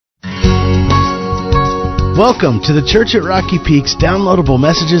Welcome to the Church at Rocky Peak's downloadable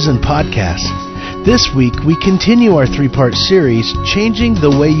messages and podcasts. This week, we continue our three-part series, Changing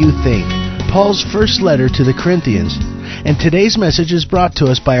the Way You Think, Paul's first letter to the Corinthians. And today's message is brought to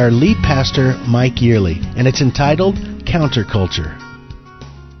us by our lead pastor, Mike Yearley, and it's entitled Counterculture.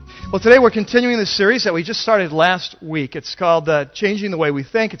 Well, today we're continuing the series that we just started last week. It's called Changing the Way We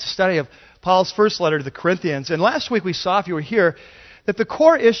Think. It's a study of Paul's first letter to the Corinthians. And last week we saw, if you were here, that the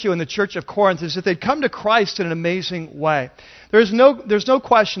core issue in the church of Corinth is that they'd come to Christ in an amazing way. There's no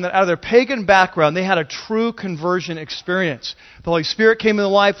question that out of their pagan background, they had a true conversion experience. The Holy Spirit came into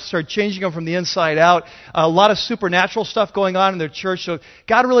life, started changing them from the inside out. A lot of supernatural stuff going on in their church. So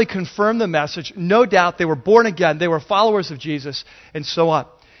God really confirmed the message. No doubt they were born again. They were followers of Jesus, and so on.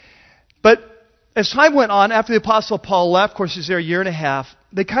 But as time went on, after the Apostle Paul left, of course he was there a year and a half,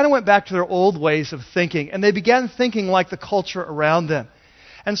 they kind of went back to their old ways of thinking, and they began thinking like the culture around them.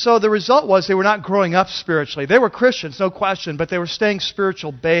 And so the result was they were not growing up spiritually. They were Christians, no question, but they were staying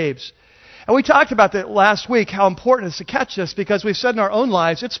spiritual babes. And we talked about that last week, how important it is to catch this, because we've said in our own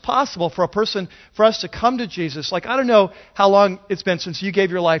lives, it's possible for us to come to Jesus. Like, I don't know how long it's been since you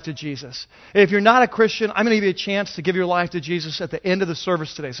gave your life to Jesus. If you're not a Christian, I'm going to give you a chance to give your life to Jesus at the end of the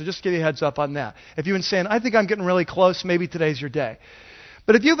service today. So just give you a heads up on that. If you've been saying, I think I'm getting really close, maybe today's your day.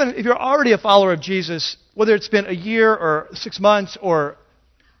 But if you're already a follower of Jesus, whether it's been a year or 6 months or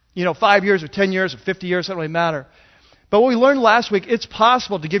 5 years or 10 years or 50 years, it doesn't really matter. But what we learned last week, it's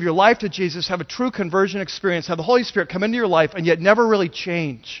possible to give your life to Jesus, have a true conversion experience, have the Holy Spirit come into your life, and yet never really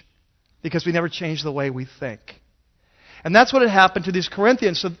change, because we never change the way we think. And that's what had happened to these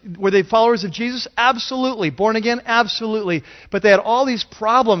Corinthians. So were they followers of Jesus? Absolutely. Born again? Absolutely. But they had all these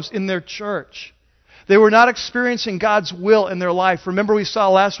problems in their church. They were not experiencing God's will in their life. Remember we saw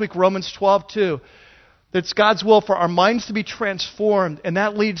last week Romans 12:2. It's God's will for our minds to be transformed, and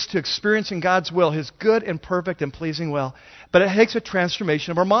that leads to experiencing God's will, His good and perfect and pleasing will. But it takes a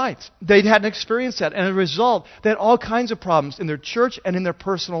transformation of our minds. They hadn't experienced that, and as a result, they had all kinds of problems in their church and in their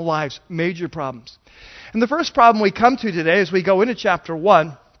personal lives, major problems. And the first problem we come to today as we go into chapter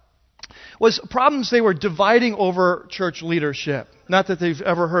 1 was problems they were dividing over church leadership. Not that they've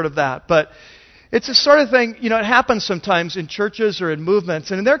ever heard of that, but it's the sort of thing, it happens sometimes in churches or in movements.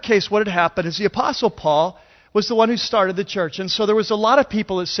 And in their case, what had happened is the Apostle Paul was the one who started the church. And so there was a lot of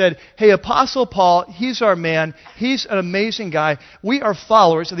people that said, hey, Apostle Paul, he's our man. He's an amazing guy. We are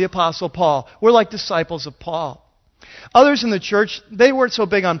followers of the Apostle Paul. We're like disciples of Paul. Others in the church, they weren't so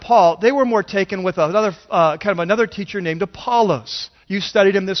big on Paul. They were more taken with another teacher named Apollos. You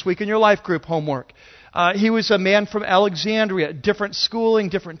studied him this week in your life group homework. He was a man from Alexandria, different schooling,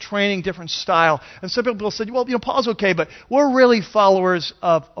 different training, different style. And some people said, well, Paul's okay, but we're really followers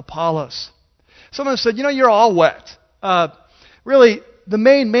of Apollos. Someone said, you're all wet. Really, the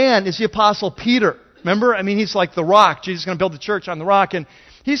main man is the Apostle Peter. Remember? He's like the rock. Jesus is going to build the church on the rock, and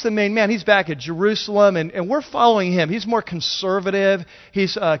he's the main man. He's back at Jerusalem, and we're following him. He's more conservative.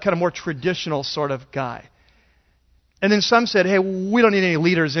 He's kind of more traditional sort of guy. And then some said, hey, we don't need any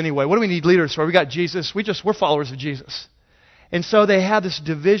leaders anyway. What do we need leaders for? We got Jesus. We're followers of Jesus. And so they had this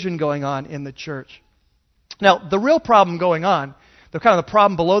division going on in the church. Now, the real problem going on, the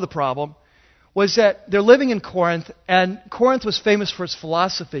problem below the problem, was that they're living in Corinth, and Corinth was famous for its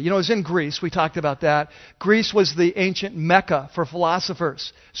philosophy. It was in Greece. We talked about that. Greece was the ancient Mecca for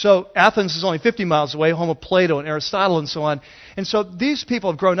philosophers. So Athens is only 50 miles away, home of Plato and Aristotle and so on. And so these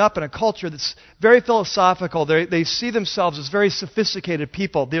people have grown up in a culture that's very philosophical. They see themselves as very sophisticated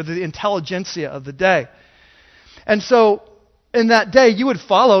people. They're the intelligentsia of the day. And so in that day, you would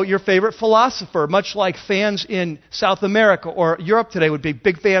follow your favorite philosopher, much like fans in South America or Europe today would be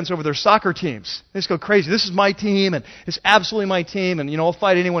big fans over their soccer teams. They just go crazy. This is my team, and it's absolutely my team, and I'll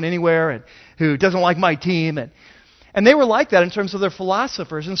fight anyone anywhere and who doesn't like my team. And they were like that in terms of their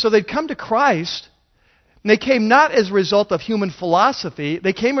philosophers. And so they'd come to Christ, and they came not as a result of human philosophy.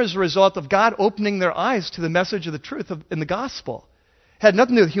 They came as a result of God opening their eyes to the message of the truth in the gospel. Had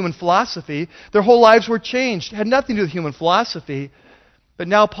nothing to do with human philosophy. Their whole lives were changed. Had nothing to do with human philosophy. But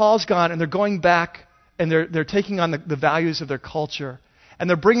now Paul's gone, and they're going back, and they're taking on the values of their culture. And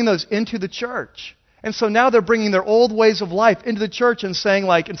they're bringing those into the church. And so now they're bringing their old ways of life into the church and saying,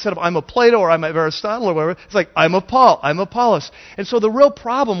 like, instead of I'm a Plato or I'm a Aristotle or whatever, it's like I'm a Paul, I'm a Apollos. And so the real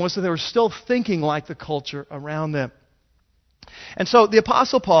problem was that they were still thinking like the culture around them. And so the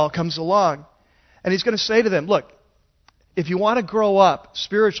Apostle Paul comes along, and he's going to say to them, look, if you want to grow up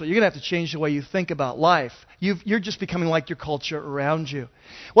spiritually, you're going to have to change the way you think about life. You're just becoming like your culture around you.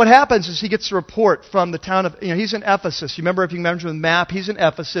 What happens is he gets a report from the town of, he's in Ephesus. You remember, if you remember the map, he's in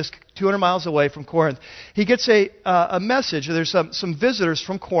Ephesus, 200 miles away from Corinth. He gets a message. There's some visitors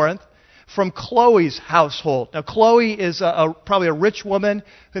from Corinth from Chloe's household. Now, Chloe is probably a rich woman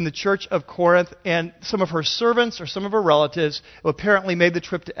in the church of Corinth, and some of her servants or some of her relatives who apparently made the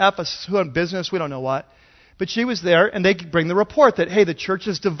trip to Ephesus, who on business, we don't know what. But she was there, and they bring the report that, hey, the church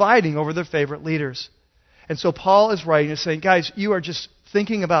is dividing over their favorite leaders. And so Paul is writing and saying, guys, you are just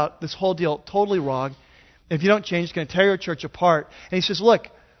thinking about this whole deal totally wrong. If you don't change, it's going to tear your church apart. And he says, look,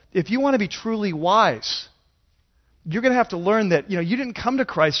 if you want to be truly wise, you're going to have to learn that, you didn't come to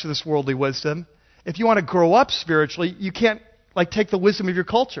Christ for this worldly wisdom. If you want to grow up spiritually, you can't take the wisdom of your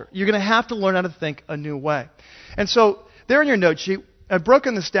culture. You're going to have to learn how to think a new way. And so there in your note sheet, I've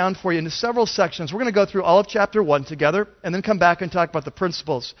broken this down for you into several sections. We're going to go through all of chapter 1 together and then come back and talk about the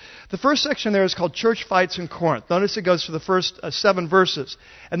principles. The first section there is called Church Fights in Corinth. Notice it goes for the first 7 verses.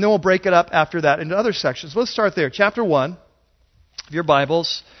 And then we'll break it up after that into other sections. Let's start there. Chapter 1 of your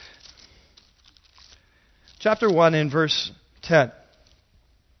Bibles. Chapter 1 in verse 10.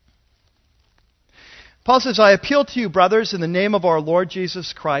 Paul says, I appeal to you, brothers, in the name of our Lord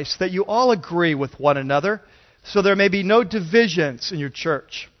Jesus Christ, that you all agree with one another, so there may be no divisions in your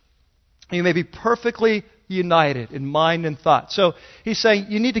church. You may be perfectly united in mind and thought. So he's saying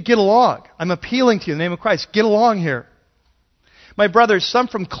you need to get along. I'm appealing to you in the name of Christ. Get along here. My brothers, some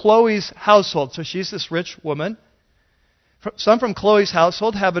from Chloe's household, so she's this rich woman, some from Chloe's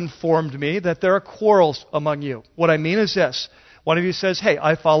household have informed me that there are quarrels among you. What I mean is this. One of you says, hey,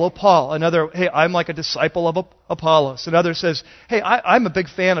 I follow Paul. Another, hey, I'm like a disciple of Apollos. Another says, hey, I'm a big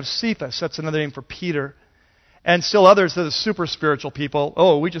fan of Cephas. That's another name for Peter. And still others that are super spiritual people.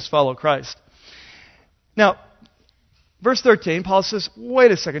 Oh, we just follow Christ. Now, verse 13, Paul says, wait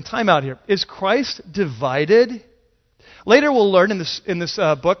a second, time out here. Is Christ divided? Later we'll learn in this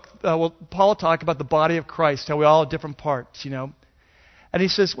book, Paul will talk about the body of Christ, how we all have different parts, And he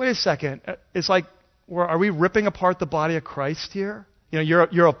says, wait a second, it's like, are we ripping apart the body of Christ here?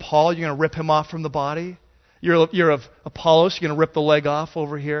 You're of Paul, you're going to rip him off from the body? You're of Apollos, you're going to rip the leg off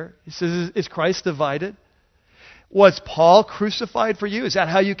over here? He says, is Christ divided? Was Paul crucified for you? Is that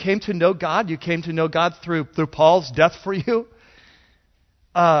how you came to know God? You came to know God through Paul's death for you?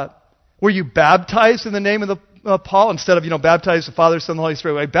 Were you baptized in the name of Paul instead of, baptized the Father, Son, and the Holy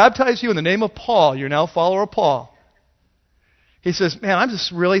Spirit? I baptized you in the name of Paul. You're now a follower of Paul. He says, man, I'm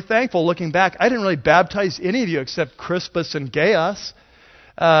just really thankful looking back. I didn't really baptize any of you except Crispus and Gaius.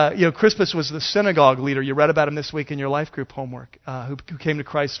 Crispus was the synagogue leader. You read about him this week in your life group homework, who came to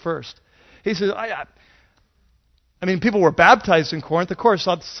Christ first. He says, people were baptized in Corinth. Of course,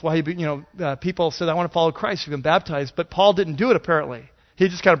 that's why people said, I want to follow Christ. You've been baptized. But Paul didn't do it, apparently. He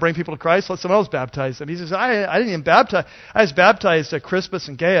just kind of bring people to Christ, let someone else baptize them. He says, I didn't even baptize. I just baptized Crispus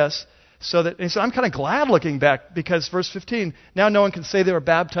and Gaius. He said, I'm kind of glad looking back because verse 15, now no one can say they were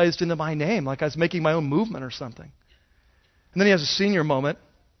baptized into my name, like I was making my own movement or something. And then he has a senior moment.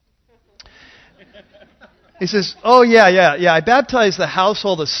 He says, oh, yeah, I baptized the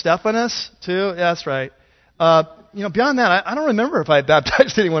household of Stephanas, too. Yeah, that's right. Beyond that, I don't remember if I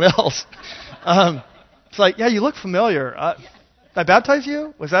baptized anyone else. It's like, yeah, you look familiar. I baptized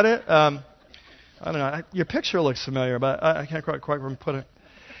you? Was that it? I don't know. Your picture looks familiar, but I can't quite put it.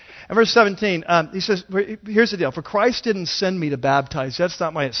 And verse 17, he says, here's the deal. For Christ didn't send me to baptize. That's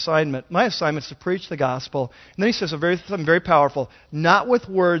not my assignment. My assignment is to preach the gospel. And then he says something very powerful. Not with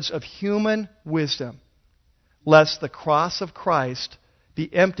words of human wisdom, lest the cross of Christ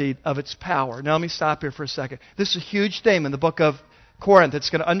be emptied of its power. Now let me stop here for a second. This is a huge theme in the book of Corinth. It's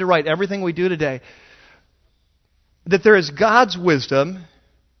going to underwrite everything we do today. That there is God's wisdom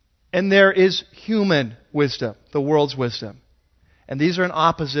and there is human wisdom, the world's wisdom. And these are in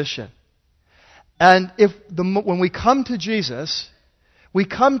opposition. And when we come to Jesus, we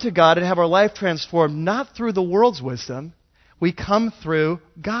come to God and have our life transformed not through the world's wisdom. We come through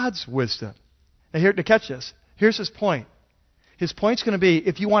God's wisdom. Now here, to catch this, here's his point. His point's going to be,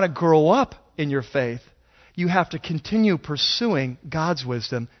 if you want to grow up in your faith, you have to continue pursuing God's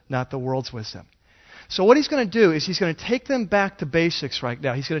wisdom, not the world's wisdom. So what he's going to do is he's going to take them back to basics right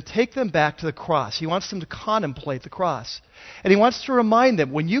now. He's going to take them back to the cross. He wants them to contemplate the cross. And he wants to remind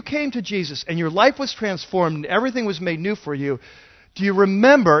them, when you came to Jesus and your life was transformed and everything was made new for you, do you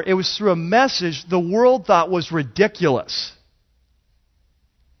remember it was through a message the world thought was ridiculous?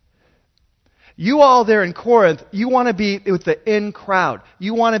 You all there in Corinth, you want to be with the in crowd.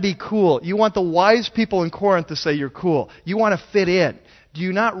 You want to be cool. You want the wise people in Corinth to say you're cool. You want to fit in. Do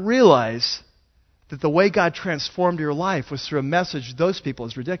you not realize that the way God transformed your life was through a message those people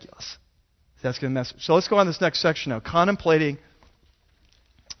is ridiculous? That's going to message. So let's go on this next section now. Contemplating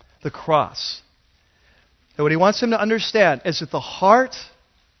the cross. And what he wants them to understand is that the heart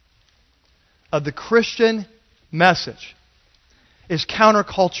of the Christian message is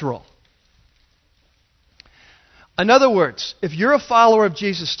countercultural. In other words, if you're a follower of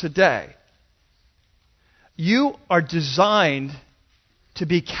Jesus today, you are designed to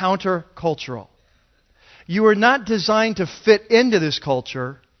be countercultural. You are not designed to fit into this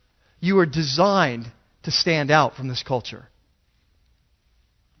culture. You are designed to stand out from this culture.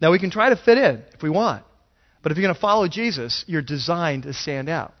 Now, we can try to fit in if we want. But if you're going to follow Jesus, you're designed to stand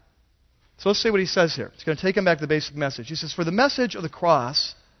out. So let's see what he says here. He's going to take him back to the basic message. He says, for the message of the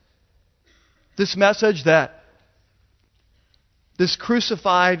cross, this message that this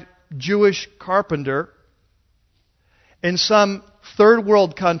crucified Jewish carpenter in some third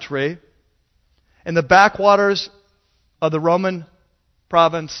world country in the backwaters of the Roman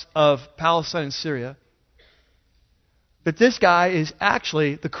province of Palestine and Syria, that this guy is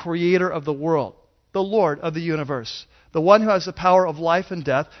actually the creator of the world, the Lord of the universe, the one who has the power of life and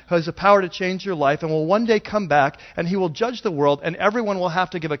death, who has the power to change your life, and will one day come back, and he will judge the world, and everyone will have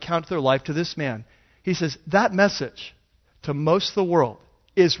to give account of their life to this man. He says, that message to most of the world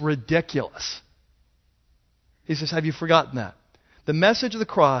is ridiculous. He says, have you forgotten that? The message of the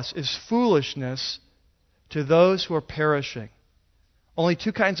cross is foolishness to those who are perishing. Only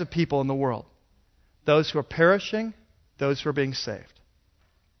two kinds of people in the world. Those who are perishing, those who are being saved.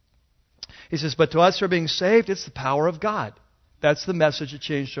 He says, but to us who are being saved, it's the power of God. That's the message that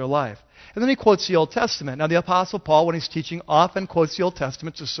changed their life. And then he quotes the Old Testament. Now, the Apostle Paul, when he's teaching, often quotes the Old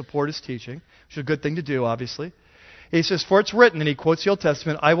Testament to support his teaching, which is a good thing to do, obviously. He says, for it's written, and he quotes the Old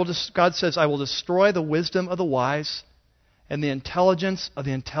Testament, God says, I will destroy the wisdom of the wise, and the intelligence of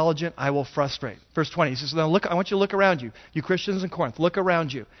the intelligent I will frustrate. Verse 20, he says, now look, I want you to look around you. You Christians in Corinth, look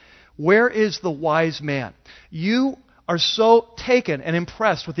around you. Where is the wise man? You are so taken and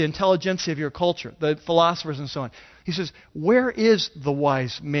impressed with the intelligentsia of your culture, the philosophers and so on. He says, where is the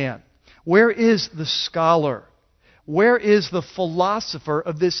wise man? Where is the scholar? Where is the philosopher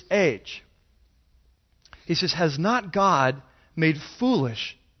of this age? He says, has not God made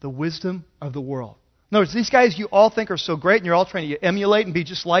foolish the wisdom of the world? In other words, these guys you all think are so great, and you're all trying to emulate and be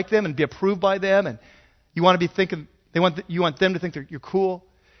just like them and be approved by them, and you want to be thinking, you want them to think you're cool.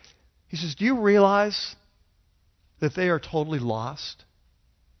 He says, do you realize that they are totally lost?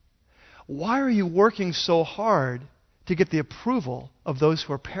 Why are you working so hard to get the approval of those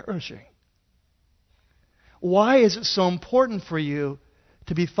who are perishing? Why is it so important for you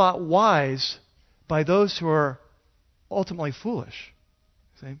to be thought wise by those who are ultimately foolish?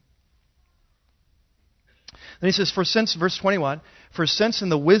 See? Then he says, for since, verse 21, for since in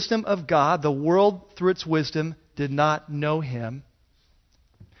the wisdom of God, the world through its wisdom did not know him.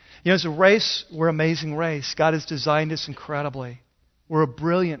 You know, as a race, we're an amazing race. God has designed us incredibly. We're a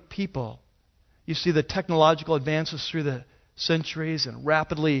brilliant people. You see the technological advances through the centuries and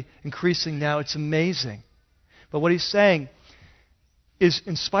rapidly increasing now. It's amazing. But what he's saying is,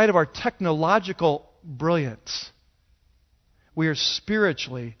 in spite of our technological brilliance, we are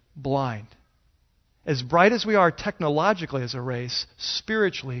spiritually blind. As bright as we are technologically as a race,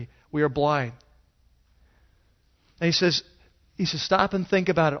 spiritually we are blind. And he says, stop and think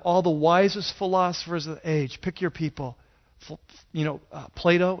about it. All the wisest philosophers of the age, pick your people.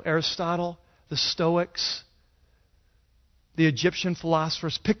 Plato, Aristotle, the Stoics, the Egyptian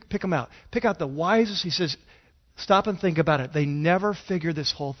philosophers, pick them out. Pick out the wisest. He says, stop and think about it. They never figured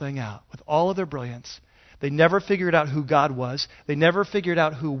this whole thing out with all of their brilliance. They never figured out who God was. They never figured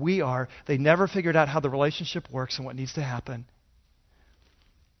out who we are. They never figured out how the relationship works and what needs to happen.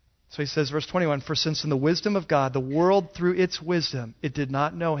 So he says, verse 21, for since in the wisdom of God, the world through its wisdom, it did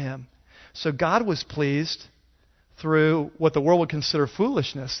not know him. So God was pleased through what the world would consider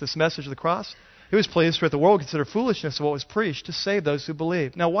foolishness, this message of the cross. He was pleased through what the world would consider foolishness of what was preached to save those who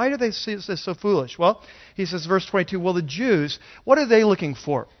believe. Now, why do they see this so foolish? Well, he says, verse 22, well, the Jews, what are they looking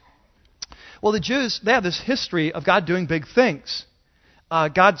for? Well, the Jews, they have this history of God doing big things.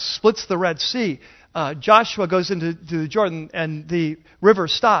 God splits the Red Sea. Joshua goes into the Jordan and the river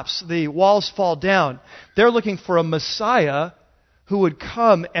stops. The walls fall down. They're looking for a Messiah who would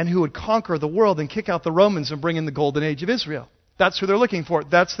come and who would conquer the world and kick out the Romans and bring in the golden age of Israel. That's who they're looking for.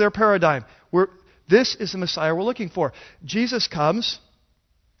 That's their paradigm. This is the Messiah we're looking for. Jesus comes,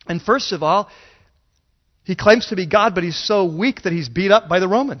 and first of all, he claims to be God, but he's so weak that he's beat up by the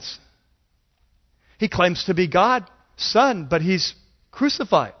Romans. He claims to be God's son, but he's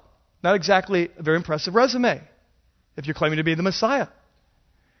crucified. Not exactly a very impressive resume if you're claiming to be the Messiah.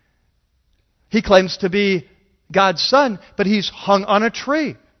 He claims to be God's son, but he's hung on a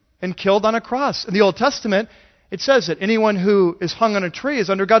tree and killed on a cross. In the Old Testament, it says that anyone who is hung on a tree is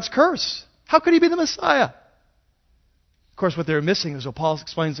under God's curse. How could he be the Messiah? Of course, what they're missing is what Paul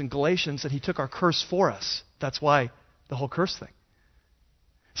explains in Galatians, that he took our curse for us. That's why the whole curse thing.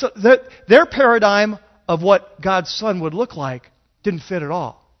 So their paradigm of what God's Son would look like didn't fit at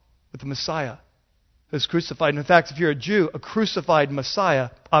all with the Messiah who was crucified. And in fact, if you're a Jew, a crucified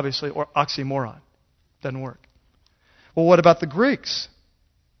Messiah, obviously, or oxymoron, doesn't work. Well, what about the Greeks?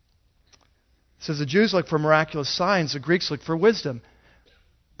 It says the Jews look for miraculous signs, the Greeks look for wisdom.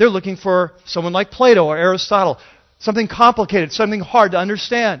 They're looking for someone like Plato or Aristotle, something complicated, something hard to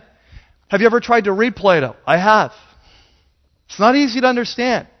understand. Have you ever tried to read Plato? I have. It's not easy to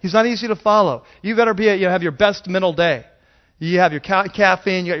understand. He's not easy to follow. You better have your best mental day. You have your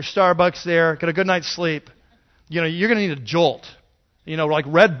caffeine, you got your Starbucks there, get a good night's sleep. You're going to need a jolt. Like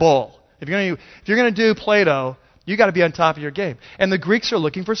Red Bull. If you're going to do Plato, you got to be on top of your game. And the Greeks are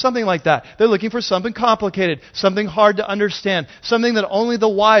looking for something like that. They're looking for something complicated, something hard to understand, something that only the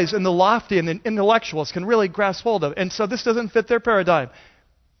wise and the lofty and the intellectuals can really grasp hold of. And so this doesn't fit their paradigm.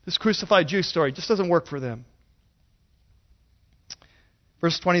 This crucified Jew story just doesn't work for them.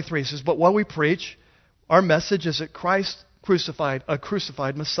 Verse 23 says, but what we preach, our message is that Christ crucified, a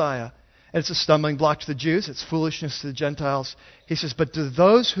crucified Messiah. And it's a stumbling block to the Jews. It's foolishness to the Gentiles. He says, but to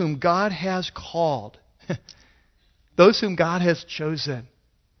those whom God has called, those whom God has chosen.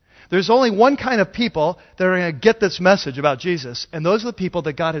 There's only one kind of people that are going to get this message about Jesus, and those are the people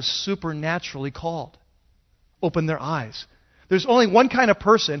that God has supernaturally called. Open their eyes. There's only one kind of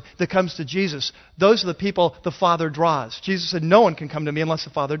person that comes to Jesus. Those are the people the Father draws. Jesus said, no one can come to me unless the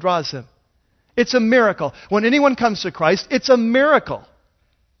Father draws him. It's a miracle. When anyone comes to Christ, it's a miracle.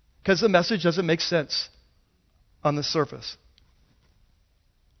 Because the message doesn't make sense on the surface.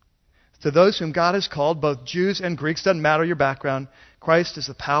 To those whom God has called, both Jews and Greeks, doesn't matter your background, Christ is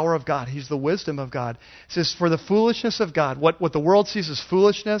the power of God. He's the wisdom of God. It says, for the foolishness of God, what the world sees as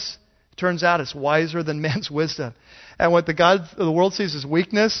foolishness, turns out it's wiser than man's wisdom. And what the world sees as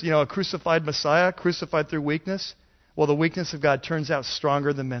weakness, a crucified Messiah, crucified through weakness, well, the weakness of God turns out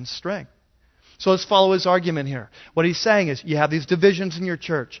stronger than men's strength. So let's follow his argument here. What he's saying is, you have these divisions in your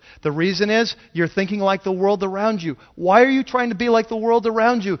church. The reason is, you're thinking like the world around you. Why are you trying to be like the world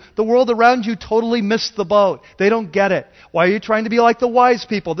around you? The world around you totally missed the boat. They don't get it. Why are you trying to be like the wise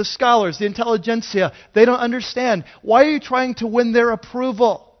people, the scholars, the intelligentsia? They don't understand. Why are you trying to win their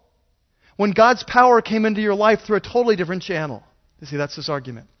approval when God's power came into your life through a totally different channel? You see, that's his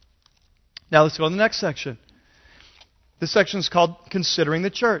argument. Now let's go to the next section. This section is called Considering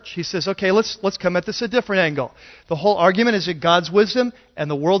the Church. He says, okay, let's come at this a different angle. The whole argument is that God's wisdom and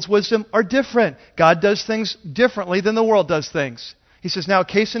the world's wisdom are different. God does things differently than the world does things. He says, now,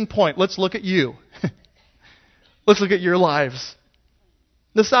 case in point, let's look at you. Let's look at your lives.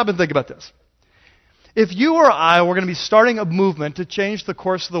 Let's stop and think about this. If you or I were going to be starting a movement to change the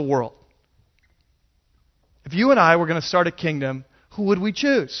course of the world, if you and I were going to start a kingdom, who would we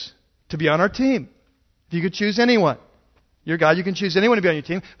choose to be on our team? If you could choose anyone. You're God, you can choose anyone to be on your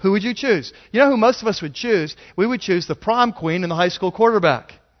team. Who would you choose? You know who most of us would choose? We would choose the prom queen and the high school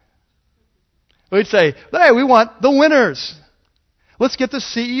quarterback. We'd say, hey, we want the winners. Let's get the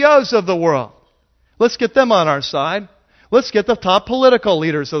CEOs of the world. Let's get them on our side. Let's get the top political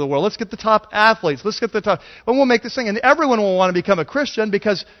leaders of the world. Let's get the top athletes. Let's get the top... And we'll make this thing. And everyone will want to become a Christian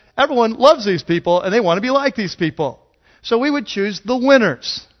because everyone loves these people and they want to be like these people. So we would choose the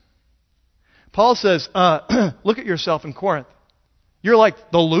winners. Paul says, look at yourself in Corinth. You're like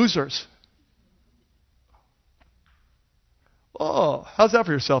the losers. Oh, how's that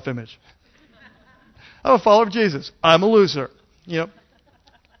for your self-image? I'm a follower of Jesus. I'm a loser.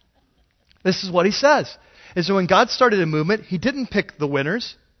 This is what he says. Is that when God started a movement, he didn't pick the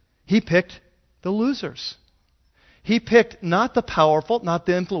winners. He picked the losers. He picked not the powerful, not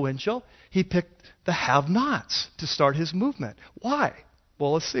the influential. He picked the have-nots to start his movement. Why?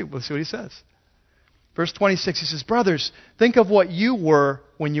 Well, let's see. Let's see what he says. Verse 26, he says, brothers, think of what you were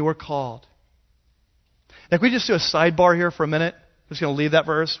when you were called. Now, can we just do a sidebar here for a minute? I'm just going to leave that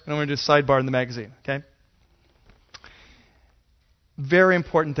verse. I'm going to do a sidebar in the magazine, okay? Very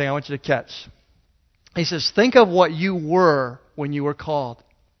important thing I want you to catch. He says, think of what you were when you were called.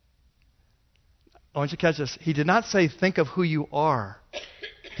 I want you to catch this. He did not say, think of who you are.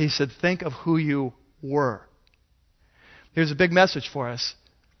 He said, think of who you were. Here's a big message for us.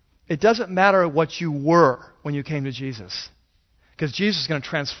 It doesn't matter what you were when you came to Jesus. Because Jesus is going to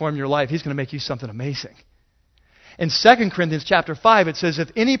transform your life. He's going to make you something amazing. In 2 Corinthians chapter 5, it says, if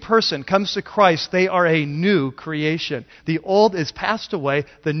any person comes to Christ, they are a new creation. The old is passed away,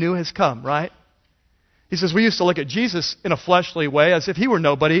 the new has come, right? He says, we used to look at Jesus in a fleshly way as if he were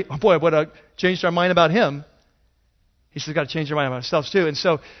nobody. Oh boy, would have changed our mind about him. He says, we've got to change our mind about ourselves too. And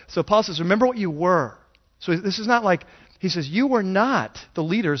so Paul says, remember what you were. So this is not like, he says, you were not the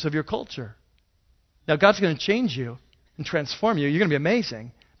leaders of your culture. Now, God's going to change you and transform you. You're going to be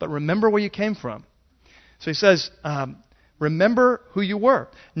amazing. But remember where you came from. So he says, remember who you were.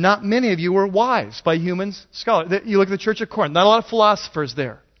 Not many of you were wise by human scholars. You look at the Church of Corinth, not a lot of philosophers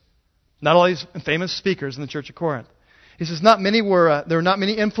there. Not all these famous speakers in the Church of Corinth. He says, there were not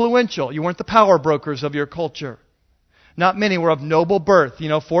many influential. You weren't the power brokers of your culture. Not many were of noble birth.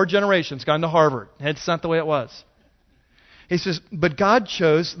 4 generations gone to Harvard. It's not the way it was. He says, but God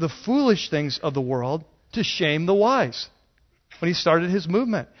chose the foolish things of the world to shame the wise. When he started his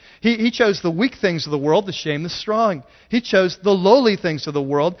movement, he chose the weak things of the world to shame the strong. He chose the lowly things of the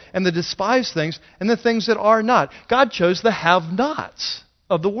world and the despised things and the things that are not. God chose the have-nots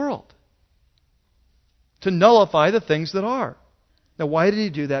of the world to nullify the things that are. Now, why did he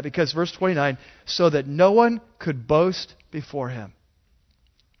do that? Because verse 29, so that no one could boast before him.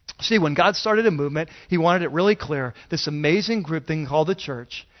 See, when God started a movement, he wanted it really clear. This amazing group thing called the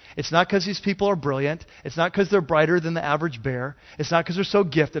church. It's not because these people are brilliant. It's not because they're brighter than the average bear. It's not because they're so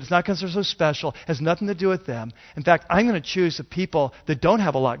gifted. It's not because they're so special. It has nothing to do with them. In fact, I'm going to choose the people that don't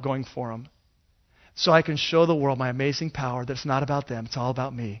have a lot going for them so I can show the world my amazing power that it's not about them. It's all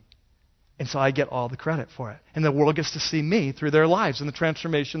about me. And so I get all the credit for it. And the world gets to see me through their lives and the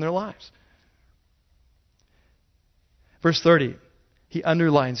transformation in their lives. Verse 30, he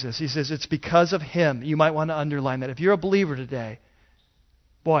underlines this. He says, it's because of him. You might want to underline that. If you're a believer today,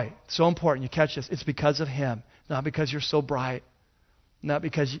 boy, it's so important you catch this. It's because of him, not because you're so bright, not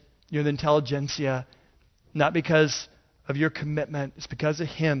because you're the intelligentsia, not because of your commitment. It's because of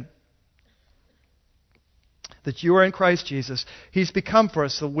him that you are in Christ Jesus. He's become for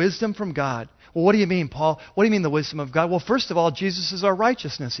us the wisdom from God. Well, what do you mean, Paul? What do you mean the wisdom of God? Well, first of all, Jesus is our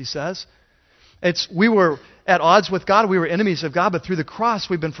righteousness, he says. We were at odds with God. We were enemies of God, but through the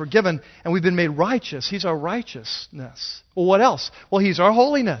cross we've been forgiven and we've been made righteous. He's our righteousness. Well, what else? Well, he's our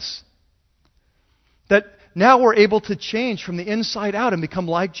holiness. That now we're able to change from the inside out and become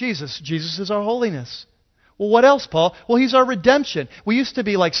like Jesus. Jesus is our holiness. Well, what else, Paul? Well, he's our redemption. We used to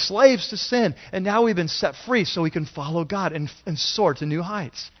be like slaves to sin, and now we've been set free so we can follow God and soar to new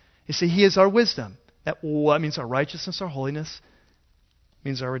heights. You see, he is our wisdom. That means our righteousness, our holiness,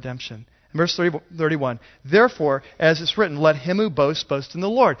 means our redemption. In verse 31, therefore, as it's written, let him who boasts, boast in the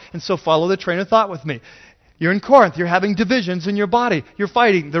Lord. And so follow the train of thought with me. You're in Corinth. You're having divisions in your body. You're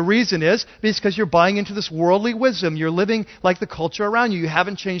fighting. The reason is because you're buying into this worldly wisdom. You're living like the culture around you. You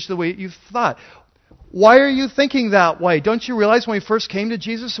haven't changed the way you've thought. Why are you thinking that way? Don't you realize when we first came to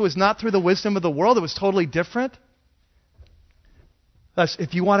Jesus, it was not through the wisdom of the world. It was totally different. Thus,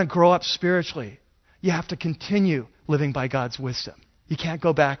 if you want to grow up spiritually, you have to continue living by God's wisdom. You can't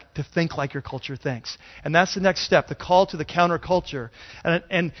go back to think like your culture thinks. And that's the next step, the call to the counterculture.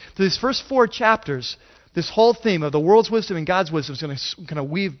 And these first 4 chapters, this whole theme of the world's wisdom and God's wisdom is going to kind of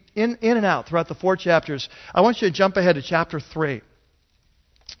weave in and out throughout the 4 chapters. I want you to jump ahead to chapter 3,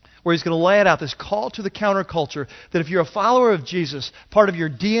 where he's going to lay it out, this call to the counterculture, that if you're a follower of Jesus, part of your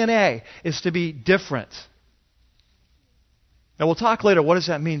DNA is to be different. Now, we'll talk later, what does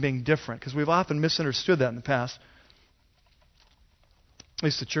that mean, being different? Because we've often misunderstood that in the past. At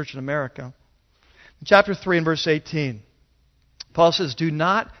least the church in America. In chapter 3 and verse 18, Paul says, do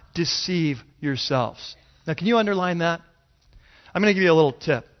not deceive yourselves. Now, can you underline that? I'm going to give you a little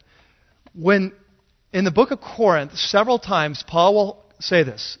tip. When in the book of Corinth, several times Paul will say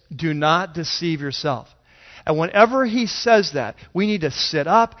this, do not deceive yourself. And whenever he says that, we need to sit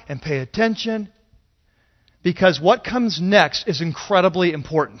up and pay attention, because what comes next is incredibly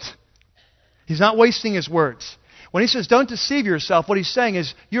important. He's not wasting his words. When he says don't deceive yourself, what he's saying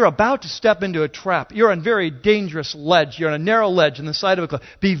is you're about to step into a trap. You're on a very dangerous ledge. You're on a narrow ledge on the side of a cliff.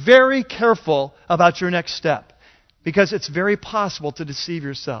 Be very careful about your next step, because it's very possible to deceive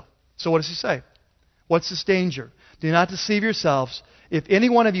yourself. So what does he say? What's this danger? Do not deceive yourselves. If any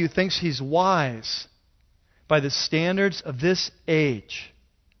one of you thinks he's wise by the standards of this age,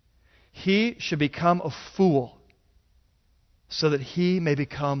 he should become a fool so that he may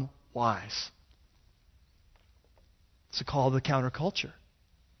become wise. It's a call to the counterculture.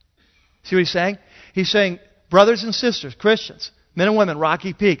 See what he's saying? He's saying, brothers and sisters, Christians, men and women,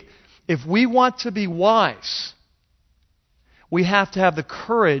 Rocky Peak, if we want to be wise, we have to have the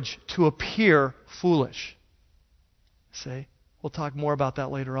courage to appear foolish. See? We'll talk more about that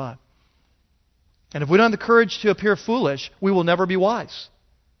later on. And if we don't have the courage to appear foolish, we will never be wise.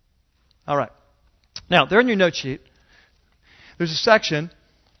 All right. Now, there in your note sheet, there's a section.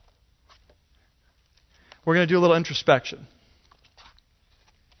 We're going to do a little introspection.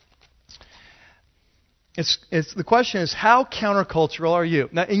 The question is, how countercultural are you?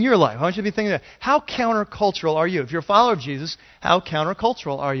 Now, in your life, I want you to be thinking that. How countercultural are you? If you're a follower of Jesus, how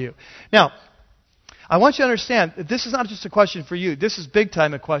countercultural are you? Now, I want you to understand that this is not just a question for you. This is big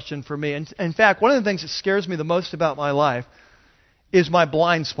time a question for me. And in fact, one of the things that scares me the most about my life is my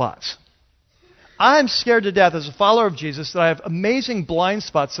blind spots. I'm scared to death as a follower of Jesus that I have amazing blind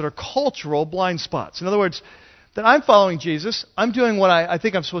spots that are cultural blind spots. In other words, that I'm following Jesus, I'm doing what I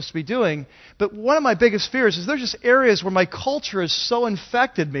think I'm supposed to be doing, but one of my biggest fears is there's just areas where my culture has so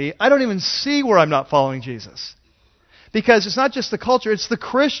infected me, I don't even see where I'm not following Jesus. Because it's not just the culture, it's the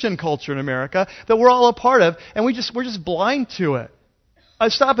Christian culture in America that we're all a part of, and we're just blind to it.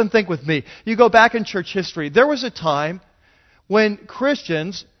 Stop and think with me. You go back in church history. There was a time when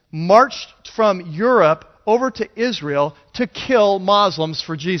Christians marched from Europe over to Israel to kill Muslims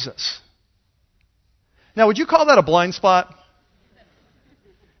for Jesus. Now, would you call that a blind spot?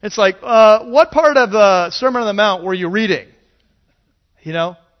 It's like, what part of the Sermon on the Mount were you reading? You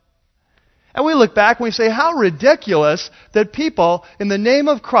know? And we look back and we say, how ridiculous that people, in the name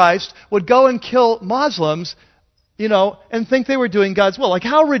of Christ, would go and kill Muslims, and think they were doing God's will. Like,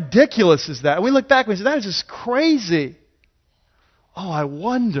 how ridiculous is that? And we look back and we say, that is just crazy. Oh, I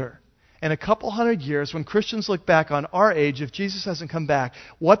wonder, in a couple hundred years, when Christians look back on our age, if Jesus hasn't come back,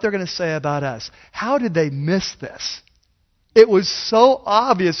 what they're going to say about us. How did they miss this? It was so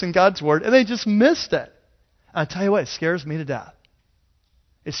obvious in God's Word, and they just missed it. I'll tell you what, it scares me to death.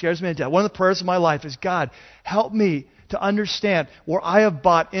 It scares me to death. One of the prayers of my life is, God, help me to understand where I have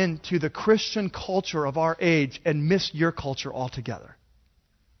bought into the Christian culture of our age and missed your culture altogether.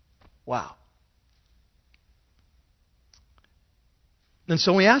 Wow. And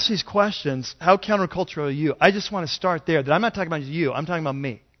so when we ask these questions, how countercultural are you? I just want to start there. That I'm not talking about you. I'm talking about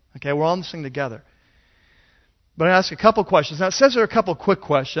me. Okay, we're all in this thing together. But I ask a couple questions. Now, it says there are a couple quick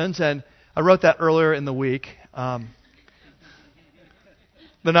questions, and I wrote that earlier in the week.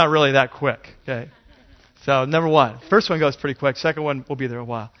 They're not really that quick. Okay, so number one. First one goes pretty quick. Second one will be there a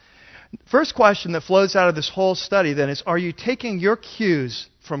while. First question that flows out of this whole study then is, are you taking your cues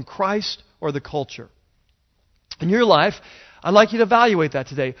from Christ or the culture? In your life, I'd like you to evaluate that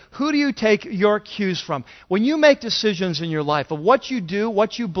today. Who do you take your cues from? When you make decisions in your life of what you do,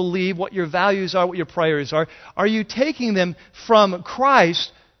 what you believe, what your values are, what your priorities are you taking them from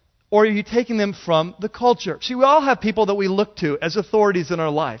Christ or are you taking them from the culture? See, we all have people that we look to as authorities in our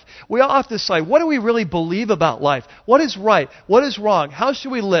life. We all have to decide, what do we really believe about life? What is right? What is wrong? How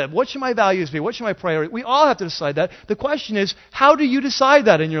should we live? What should my values be? What should my priorities be? We all have to decide that. The question is, how do you decide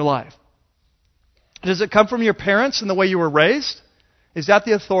that in your life? Does it come from your parents and the way you were raised? Is that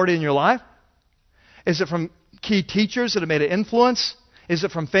the authority in your life? Is it from key teachers that have made an influence? Is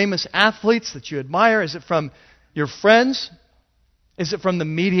it from famous athletes that you admire? Is it from your friends? Is it from the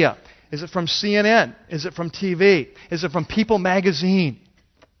media? Is it from CNN? Is it from TV? Is it from People magazine?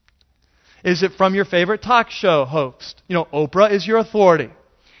 Is it from your favorite talk show host? Oprah is your authority.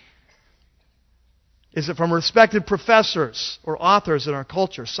 Is it from respected professors or authors in our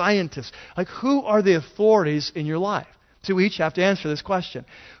culture, scientists? Like, who are the authorities in your life? So we each have to answer this question.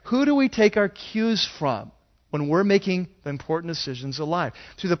 Who do we take our cues from when we're making the important decisions of life?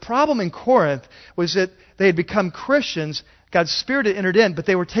 See, the problem in Corinth was that they had become Christians, God's Spirit had entered in, but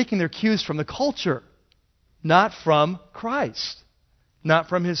they were taking their cues from the culture, not from Christ. Not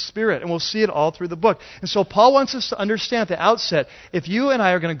from His Spirit. And we'll see it all through the book. And so Paul wants us to understand at the outset, if you and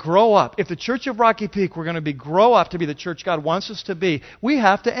I are going to grow up, if the Church of Rocky Peak, we're going to grow up to be the church God wants us to be, we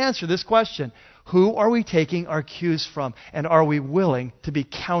have to answer this question. Who are we taking our cues from? And are we willing to be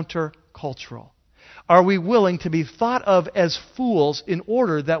countercultural? Are we willing to be thought of as fools in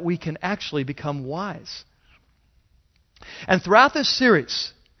order that we can actually become wise? And throughout this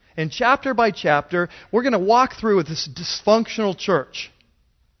series, and chapter by chapter, we're going to walk through with this dysfunctional church.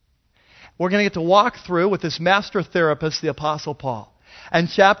 We're going to get to walk through with this master therapist, the Apostle Paul. And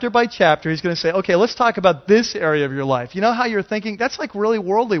chapter by chapter, he's going to say, okay, let's talk about this area of your life. You know how you're thinking? That's like really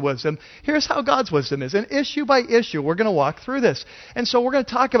worldly wisdom. Here's how God's wisdom is. And issue by issue, we're going to walk through this. And so we're going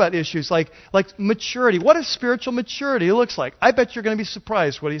to talk about issues like maturity. What does spiritual maturity looks like? I bet you're going to be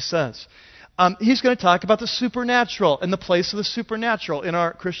surprised what he says. He's going to talk about the supernatural and the place of the supernatural in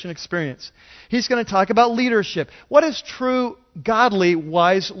our Christian experience. He's going to talk about leadership. What does true, godly,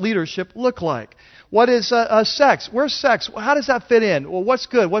 wise leadership look like? What is sex? Where's sex? How does that fit in? Well, what's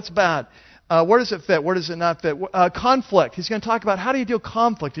good? What's bad? Where does it fit? Where does it not fit? Conflict. He's going to talk about how do you deal with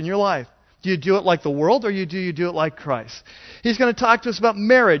conflict in your life. Do you do it like the world, or do you do it like Christ? He's going to talk to us about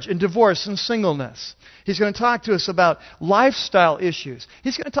marriage and divorce and singleness. He's going to talk to us about lifestyle issues.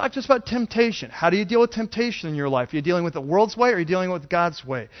 He's going to talk to us about temptation. How do you deal with temptation in your life? Are you dealing with the world's way, or are you dealing with God's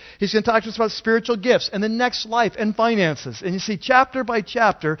way? He's going to talk to us about spiritual gifts and the next life and finances. And you see, chapter by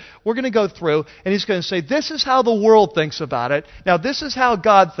chapter, we're going to go through, and he's going to say, this is how the world thinks about it. Now, this is how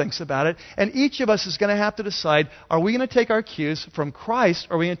God thinks about it. And each of us is going to have to decide, are we going to take our cues from Christ,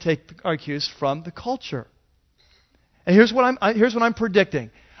 or are we going to take our cues from the culture? And here's what I'm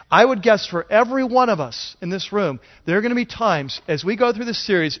predicting. I would guess for every one of us in this room, there are going to be times as we go through this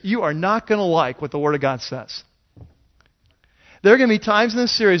series, you are not going to like what the Word of God says. There are going to be times in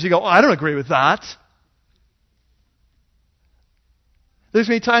this series you go, I don't agree with that. There's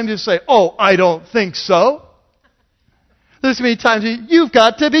going to be times you say, oh, I don't think so. There's going to be times you've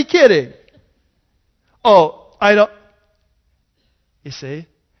got to be kidding. Oh, I don't. You see?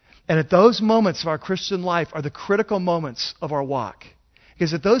 And at those moments of our Christian life are the critical moments of our walk.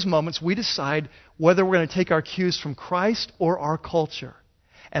 Because at those moments, we decide whether we're going to take our cues from Christ or our culture.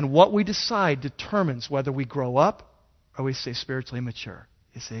 And what we decide determines whether we grow up or we stay spiritually mature.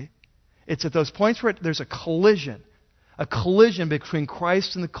 You see? It's at those points where there's a collision between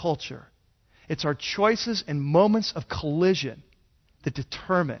Christ and the culture. It's our choices and moments of collision that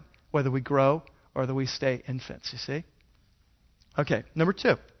determine whether we grow or whether we stay infants. You see? Okay, number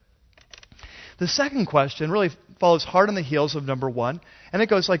 2. The second question really follows hard on the heels of number 1, and it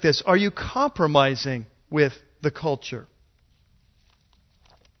goes like this. Are you compromising with the culture?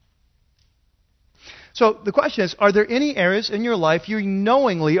 So the question is, are there any areas in your life you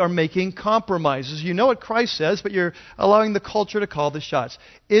knowingly are making compromises? You know what Christ says, but you're allowing the culture to call the shots.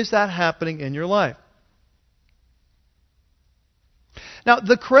 Is that happening in your life? Now,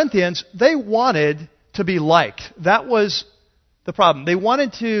 the Corinthians, they wanted to be liked. That was the problem. They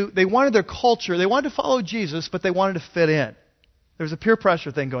wanted their culture, they wanted to follow Jesus, but they wanted to fit in. There was a peer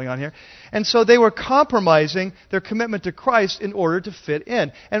pressure thing going on here. And so they were compromising their commitment to Christ in order to fit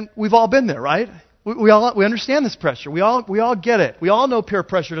in. And we've all been there, right? We understand this pressure. We all get it. We all know peer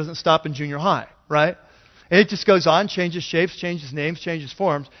pressure doesn't stop in junior high, right? And it just goes on, changes shapes, changes names, changes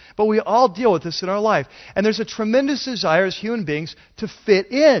forms. But we all deal with this in our life. And there's a tremendous desire as human beings to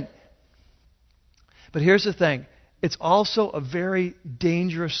fit in. But here's the thing. It's also a very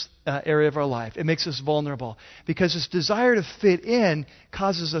dangerous area of our life. It makes us vulnerable because this desire to fit in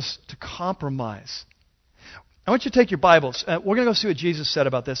causes us to compromise. I want you to take your Bibles. We're going to go see what Jesus said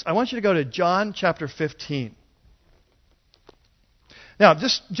about this. I want you to go to John chapter 15. Now,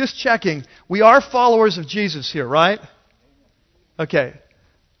 just checking. We are followers of Jesus here, right? Okay.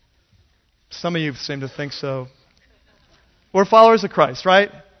 Some of you seem to think so. We're followers of Christ, right?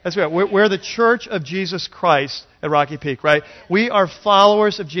 That's right. We're the church of Jesus Christ at Rocky Peak, right? We are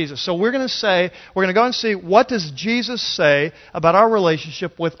followers of Jesus. So we're going to go and see what does Jesus say about our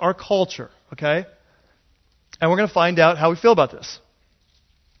relationship with our culture, okay? And we're going to find out how we feel about this.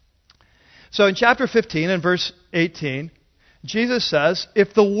 So in chapter 15 and verse 18, Jesus says,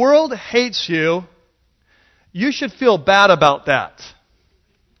 if the world hates you, you should feel bad about that.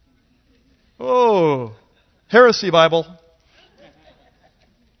 Oh, heresy, Bible.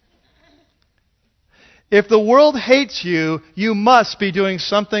 If the world hates you, you must be doing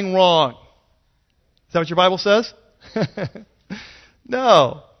something wrong. Is that what your Bible says?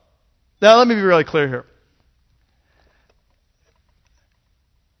 No. Now, let me be really clear here.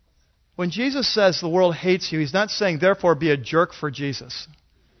 When Jesus says the world hates you, He's not saying, therefore, be a jerk for Jesus.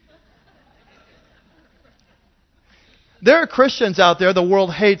 There are Christians out there the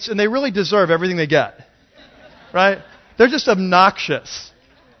world hates, and they really deserve everything they get. Right? They're just obnoxious.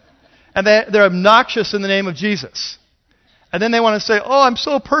 And they're obnoxious in the name of Jesus. And then they want to say, oh, I'm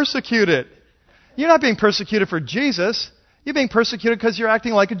so persecuted. You're not being persecuted for Jesus. You're being persecuted because you're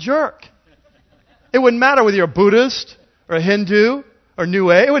acting like a jerk. It wouldn't matter whether you're a Buddhist or a Hindu or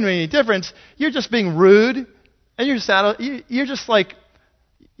New Age. It wouldn't make any difference. You're just being rude. And you're just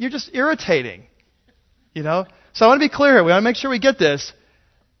irritating. You know? So I want to be clear here. We want to make sure we get this.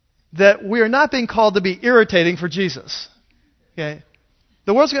 That we are not being called to be irritating for Jesus. Okay?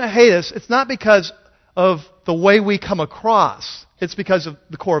 The world's going to hate us. It's not because of the way we come across. It's because of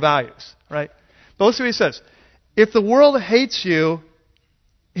the core values, right? But listen to what he says. If the world hates you,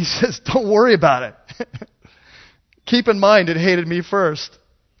 he says, don't worry about it. Keep in mind it hated me first.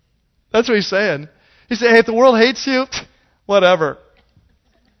 That's what he's saying. He said, hey, if the world hates you, whatever.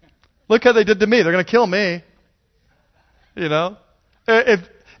 Look how they did to me. They're going to kill me. You know? If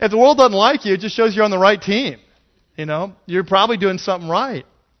the world doesn't like you, it just shows you're on the right team. You know, you're probably doing something right.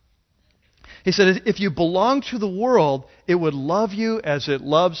 He said, if you belong to the world, it would love you as it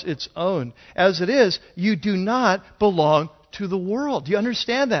loves its own. As it is, you do not belong to the world. Do you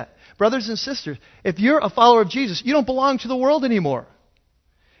understand that? Brothers and sisters, if you're a follower of Jesus, you don't belong to the world anymore.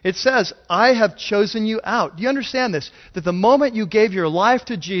 It says, I have chosen you out. Do you understand this? That the moment you gave your life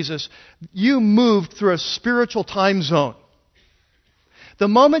to Jesus, you moved through a spiritual time zone. The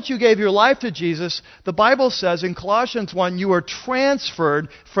moment you gave your life to Jesus, the Bible says in Colossians 1, you were transferred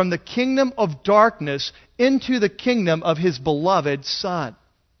from the kingdom of darkness into the kingdom of His beloved Son.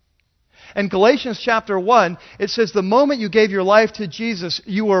 In Galatians chapter 1, it says the moment you gave your life to Jesus,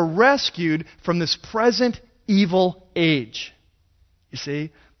 you were rescued from this present evil age. You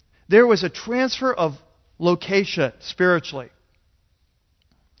see, there was a transfer of location spiritually.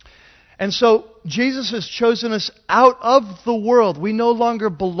 And so Jesus has chosen us out of the world. We no longer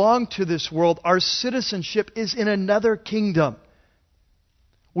belong to this world. Our citizenship is in another kingdom.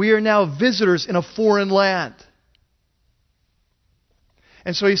 We are now visitors in a foreign land.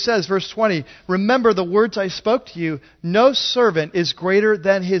 And so he says, verse 20, remember the words I spoke to you. No servant is greater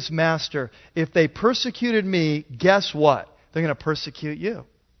than his master. If they persecuted me, guess what? They're going to persecute you.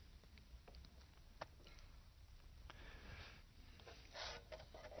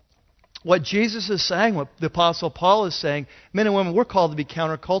 What Jesus is saying, what the Apostle Paul is saying, men and women, we're called to be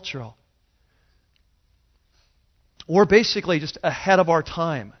countercultural. We're basically just ahead of our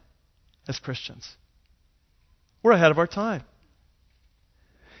time as Christians. We're ahead of our time.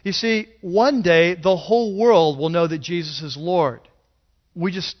 You see, one day the whole world will know that Jesus is Lord.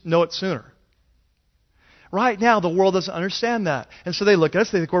 We just know it sooner. Right now the world doesn't understand that. And so they look at us,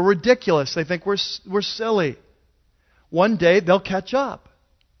 they think we're ridiculous. They think we're silly. One day they'll catch up.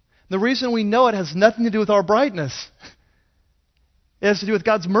 The reason we know it has nothing to do with our brightness. It has to do with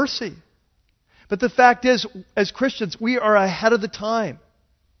God's mercy. But the fact is, as Christians, we are ahead of the time.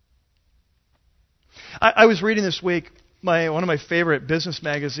 I was reading this week, one of my favorite business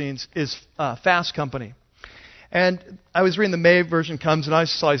magazines is Fast Company. And I was reading the May version comes, and I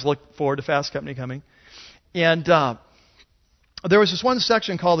always look forward to Fast Company coming. And there was this one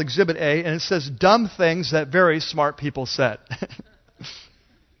section called Exhibit A, and it says, dumb things that very smart people said.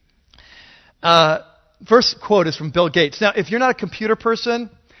 First quote is from Bill Gates. Now, if you're not a computer person,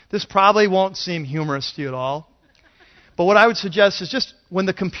 this probably won't seem humorous to you at all. But what I would suggest is just when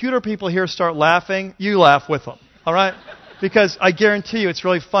the computer people here start laughing, you laugh with them. All right? Because I guarantee you it's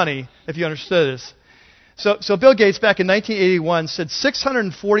really funny if you understood this. So Bill Gates back in 1981 said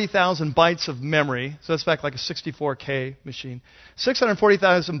 640,000 bytes of memory. So that's back like a 64K machine.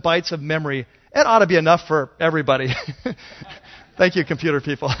 640,000 bytes of memory. It ought to be enough for everybody. Thank you, computer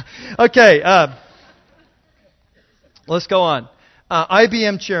people. Okay, let's go on.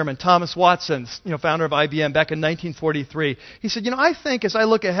 IBM chairman Thomas Watson, founder of IBM back in 1943, he said, I think as I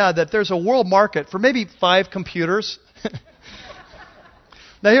look ahead that there's a world market for maybe 5 computers.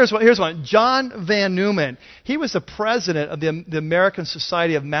 Now here's one. John Van Neumann. He was the president of the American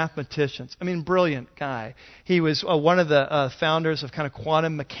Society of Mathematicians. I mean, brilliant guy. He was one of the founders of kind of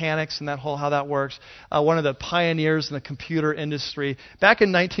quantum mechanics and how that works. One of the pioneers in the computer industry. Back in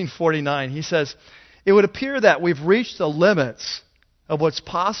 1949, he says, it would appear that we've reached the limits of what's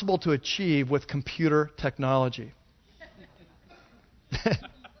possible to achieve with computer technology.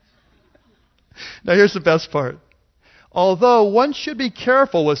 Now here's the best part. Although one should be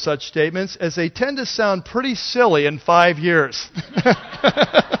careful with such statements as they tend to sound pretty silly in 5 years.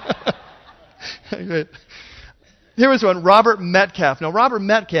 Here was one, Robert Metcalfe. Now Robert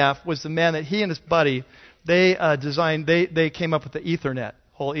Metcalfe was the man that he and his buddy, they came up with the Ethernet,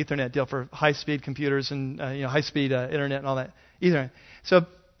 whole Ethernet deal for high-speed computers and high-speed internet and all that. Ethernet.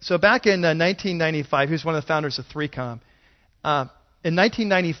 So back in 1995, he was one of the founders of 3Com. In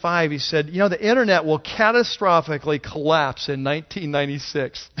 1995, he said, the internet will catastrophically collapse in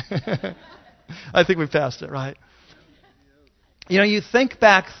 1996. I think we passed it, right? You think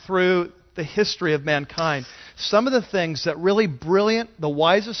back through the history of mankind, some of the things that really brilliant, the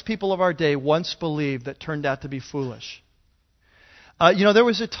wisest people of our day once believed that turned out to be foolish. There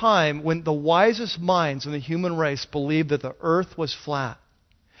was a time when the wisest minds in the human race believed that the earth was flat,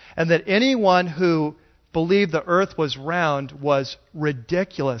 and that anyone who believed the earth was round was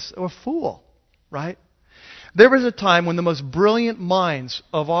ridiculous, or a fool, right? There was a time when the most brilliant minds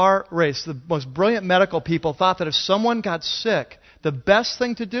of our race, the most brilliant medical people, thought that if someone got sick, the best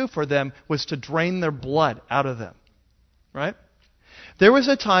thing to do for them was to drain their blood out of them, right? There was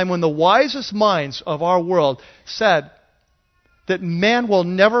a time when the wisest minds of our world said that man will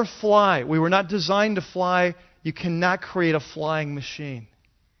never fly. We were not designed to fly. You cannot create a flying machine.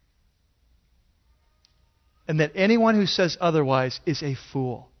 And that anyone who says otherwise is a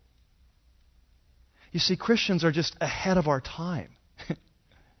fool. You see, Christians are just ahead of our time.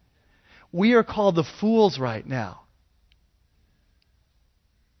 We are called the fools right now.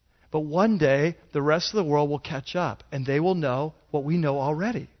 But one day, the rest of the world will catch up, and they will know what we know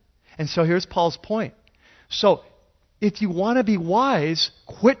already. And so here's Paul's point. So, if you want to be wise,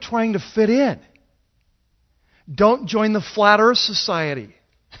 quit trying to fit in. Don't join the Flat Earth Society.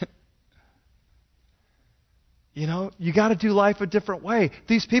 You got to do life a different way.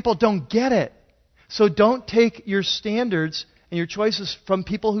 These people don't get it. So don't take your standards and your choices from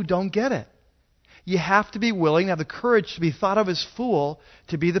people who don't get it. You have to be willing to have the courage to be thought of as fool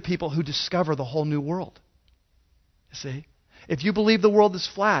to be the people who discover the whole new world. You see? If you believe the world is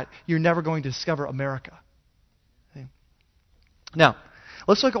flat, you're never going to discover America. See? Now,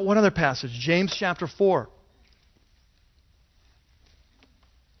 let's look at one other passage, James chapter 4.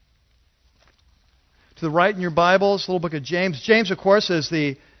 To the right in your Bibles, the little book of James. James, of course, is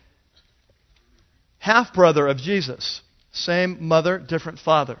the half-brother of Jesus. Same mother, different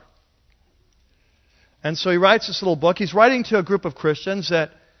father. And so he writes this little book. He's writing to a group of Christians that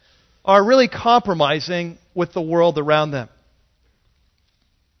are really compromising with the world around them.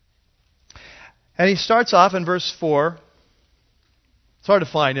 And he starts off in verse 4. It's hard to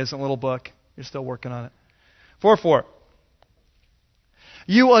find, isn't it, little book? You're still working on it. 4:4.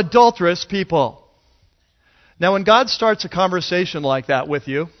 You adulterous people. Now, when God starts a conversation like that with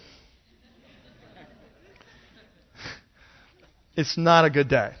you, it's not a good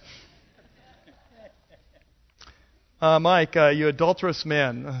day. Mike, you adulterous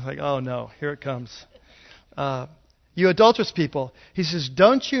man. Like, oh no, here it comes. You adulterous people. He says,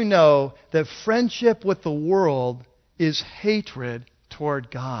 don't you know that friendship with the world is hatred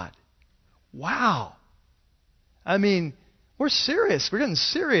toward God? Wow. I mean, we're serious. We're getting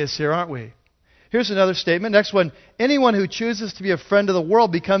serious here, aren't we? Here's another statement. Next one. Anyone who chooses to be a friend of the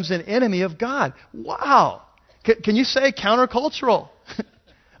world becomes an enemy of God. Wow. Can you say countercultural?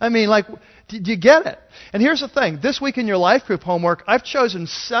 I mean, like, do you get it? And here's the thing. This week in your life group homework, I've chosen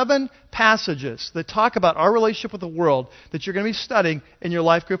 7 passages that talk about our relationship with the world that you're going to be studying in your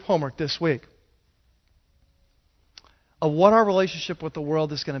life group homework this week. Of what our relationship with the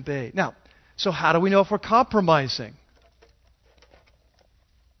world is going to be. Now, so how do we know if we're compromising?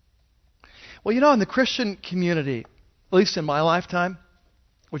 Well, in the Christian community, at least in my lifetime,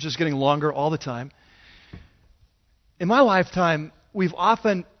 which is getting longer all the time, in my lifetime, we've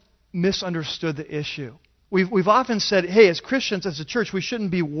often misunderstood the issue. We've often said, hey, as Christians, as a church, we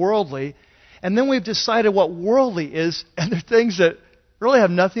shouldn't be worldly. And then we've decided what worldly is, and they're things that really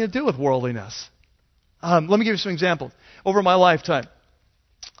have nothing to do with worldliness. Let me give you some examples. Over my lifetime,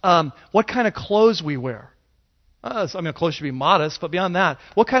 what kind of clothes we wear. Clothes should be modest, but beyond that,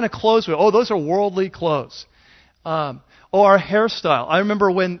 what kind of clothes we wear? Oh, those are worldly clothes. Our hairstyle. I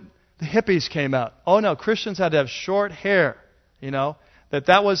remember when the hippies came out. Oh no, Christians had to have short hair.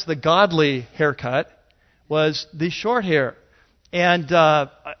 That was the godly haircut, was the short hair. And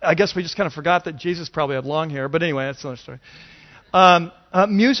I guess we just kind of forgot that Jesus probably had long hair. But anyway, that's another story.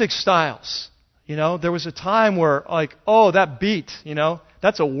 Music styles. There was a time where, that beat,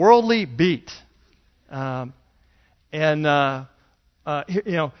 that's a worldly beat. Our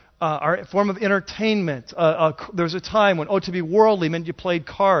form of entertainment. There was a time when, to be worldly meant you played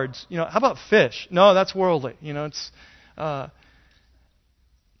cards. How about fish? No, that's worldly. It's...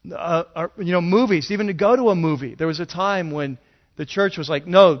 movies, even to go to a movie. There was a time when the church was like,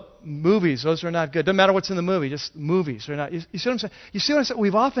 no, movies, those are not good. Doesn't matter what's in the movie, just movies are not. You see what I'm saying? You see what I'm saying?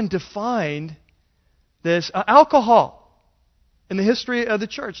 We've often defined this alcohol in the history of the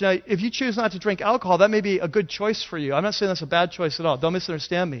church. Now, if you choose not to drink alcohol, that may be a good choice for you. I'm not saying that's a bad choice at all. Don't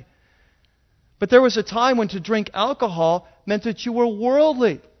misunderstand me. But there was a time when to drink alcohol meant that you were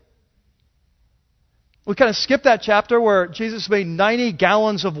worldly. We kind of skipped that chapter where Jesus made 90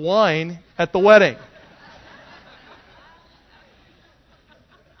 gallons of wine at the wedding.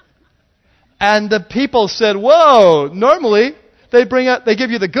 And the people said, whoa, normally they give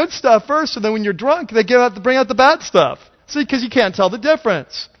you the good stuff first, and then when you're drunk, they bring out the bad stuff. See, because you can't tell the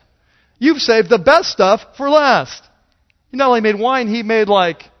difference. You've saved the best stuff for last. He not only made wine, he made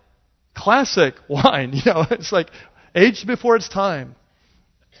classic wine. It's aged before its time.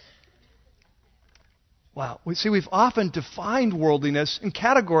 Wow. We've often defined worldliness in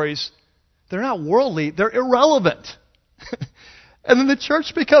categories. They're not worldly, they're irrelevant. And then the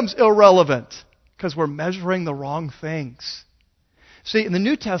church becomes irrelevant because we're measuring the wrong things. See, in the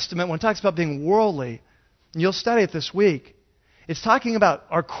New Testament, when it talks about being worldly, and you'll study it this week, it's talking about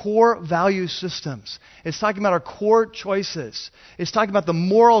our core value systems. It's talking about our core choices. It's talking about the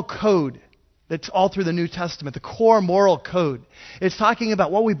moral code That's all through the New Testament, the core moral code. It's talking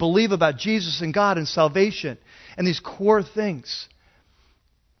about what we believe about Jesus and God and salvation and these core things.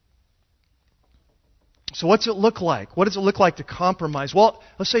 So what's it look like? What does it look like to compromise? Well,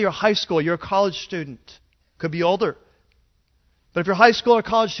 let's say you're high school, you're a college student. Could be older. But if you're a high school or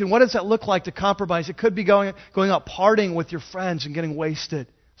college student, what does that look like to compromise? It could be going out partying with your friends and getting wasted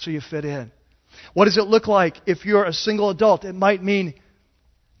so you fit in. What does it look like if you're a single adult? It might mean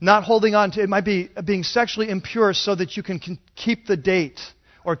not holding on to, it might be being sexually impure so that you can keep the date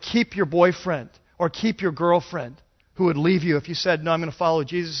or keep your boyfriend or keep your girlfriend who would leave you if you said, no, I'm going to follow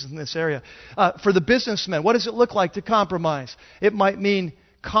Jesus in this area. For the businessman, what does it look like to compromise? It might mean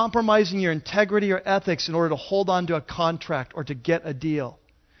compromising your integrity or ethics in order to hold on to a contract or to get a deal.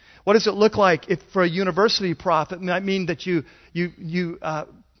 What does it look like if for a university prof? It might mean that you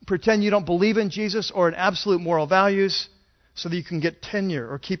pretend you don't believe in Jesus or in absolute moral values so that you can get tenure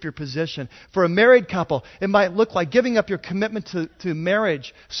or keep your position. For a married couple, it might look like giving up your commitment to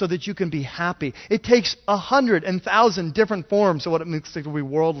marriage so that you can be happy. It takes 100,000 different forms of what it means to be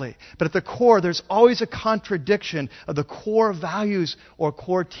worldly. But at the core, there's always a contradiction of the core values or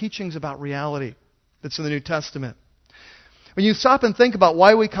core teachings about reality that's in the New Testament. When you stop and think about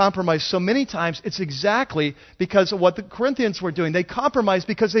why we compromise so many times, it's exactly because of what the Corinthians were doing. They compromised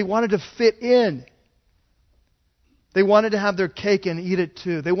because they wanted to fit in. They wanted to have their cake and eat it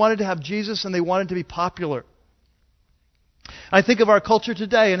too. They wanted to have Jesus and they wanted to be popular. I think of our culture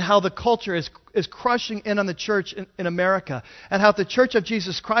today and how the culture is crushing in on the church in America. And how if the Church of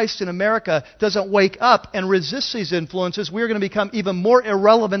Jesus Christ in America doesn't wake up and resist these influences, we're going to become even more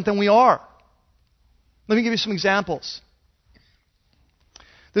irrelevant than we are. Let me give you some examples.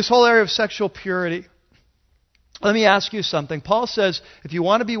 This whole area of sexual purity. Let me ask you something. Paul says, if you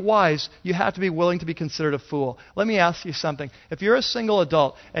want to be wise, you have to be willing to be considered a fool. Let me ask you something. If you're a single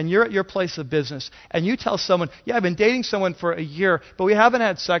adult and you're at your place of business and you tell someone, yeah, I've been dating someone for a year, but we haven't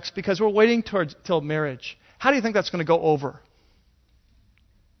had sex because we're waiting till marriage. How do you think that's going to go over?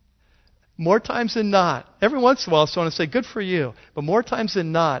 More times than not. Every once in a while, someone will say, good for you. But more times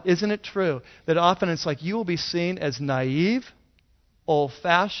than not, isn't it true that often it's like you will be seen as naive,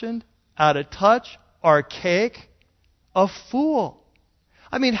 old-fashioned, out of touch, archaic, a fool.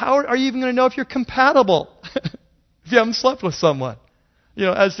 I mean, how are you even going to know if you're compatible if you haven't slept with someone? You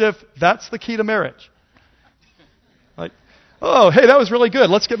know, as if that's the key to marriage. Like, oh, hey, that was really good.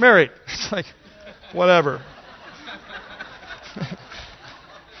 Let's get married. It's like, whatever.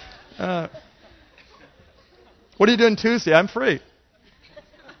 What are you doing Tuesday? I'm free.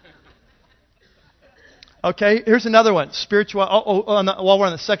 Okay, here's another one. While we're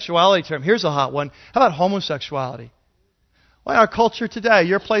on the sexuality term, here's a hot one. How about homosexuality? Well, in our culture today,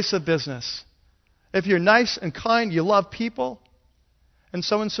 your place of business. If you're nice and kind, you love people, and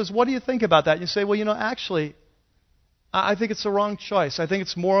someone says, what do you think about that? You say, well, actually, I think it's the wrong choice. I think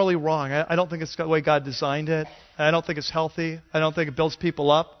it's morally wrong. I don't think it's the way God designed it. I don't think it's healthy. I don't think it builds people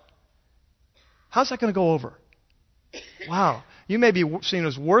up. How's that going to go over? Wow. You may be seen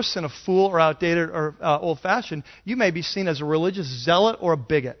as worse than a fool or outdated or old-fashioned. You may be seen as a religious zealot or a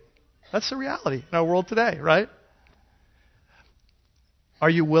bigot. That's the reality in our world today, right? Are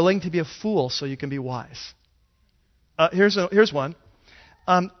you willing to be a fool so you can be wise? Here's one.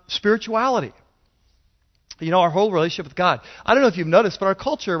 Spirituality. Our whole relationship with God. I don't know if you've noticed, but our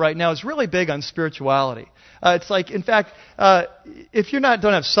culture right now is really big on spirituality. It's like, in fact, if you don't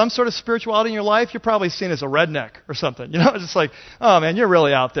have some sort of spirituality in your life, you're probably seen as a redneck or something. It's just like, oh man, you're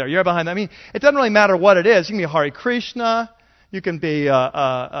really out there. You're behind that. I mean, it doesn't really matter what it is. You can be Hare Krishna. You can be,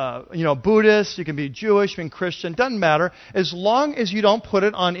 Buddhist. You can be Jewish. You can be Christian. Doesn't matter as long as you don't put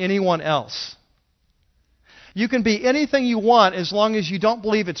it on anyone else. You can be anything you want as long as you don't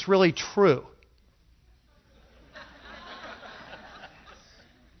believe it's really true.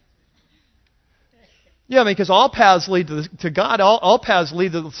 Yeah, I mean, because all paths lead to God. All paths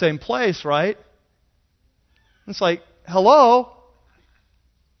lead to the same place, right? It's like, hello?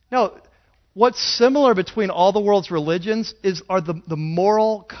 No. What's similar between all the world's religions are the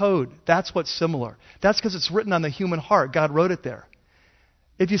moral code. That's what's similar. That's because it's written on the human heart. God wrote it there.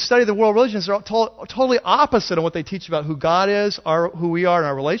 If you study the world religions, they're totally opposite of what they teach about who God is, who we are in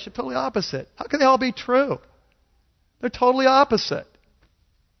our relationship. Totally opposite. How can they all be true? They're totally opposite.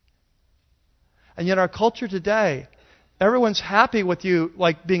 And yet our culture today, everyone's happy with you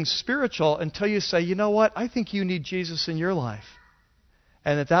like being spiritual until you say, you know what? I think you need Jesus in your life.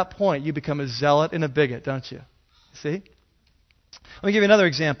 And at that point, you become a zealot and a bigot, don't you? See? Let me give you another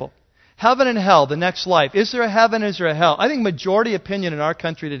example. Heaven and hell, the next life. Is there a heaven? Is there a hell? I think majority opinion in our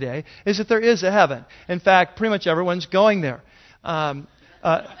country today is that there is a heaven. In fact, pretty much everyone's going there.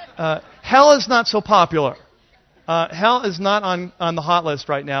 Hell is not so popular. Hell is not on the hot list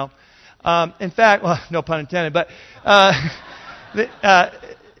right now. In fact, well, no pun intended, but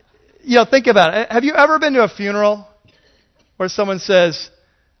think about it. Have you ever been to a funeral where someone says,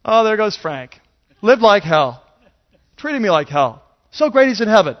 "Oh, there goes Frank. Lived like hell. Treated me like hell. So great he's in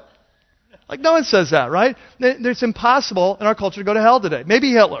heaven." Like, no one says that, right? It's impossible in our culture to go to hell today.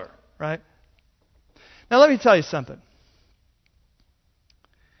 Maybe Hitler, right? Now, let me tell you something.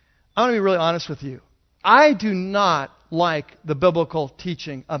 I want to be really honest with you. I do not like the biblical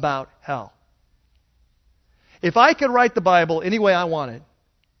teaching about hell. If I could write the Bible any way I wanted,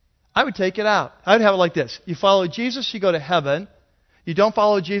 I would take it out. I would have it like this. You follow Jesus, you go to heaven. You don't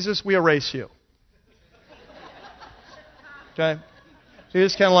follow Jesus, we erase you. Okay? You're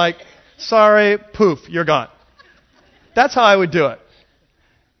just kind of like, sorry, poof, you're gone. That's how I would do it.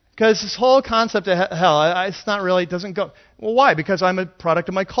 Because this whole concept of hell, it's not really, it doesn't go. Well, why? Because I'm a product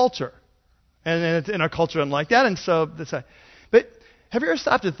of my culture. And in our culture, I'm like that. And so, but have you ever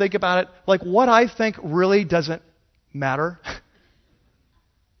stopped to think about it? Like, what I think really doesn't matter.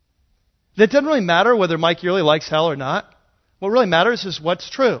 It doesn't really matter whether Mike really likes hell or not. What really matters is what's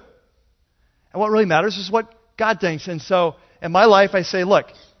true. And what really matters is what God thinks. And so, in my life, I say, look,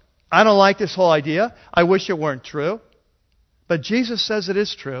 I don't like this whole idea. I wish it weren't true. But Jesus says it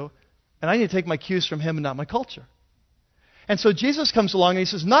is true. And I need to take my cues from Him and not my culture. And so Jesus comes along and He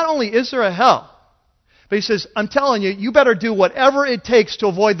says, not only is there a hell, but He says, I'm telling you, you better do whatever it takes to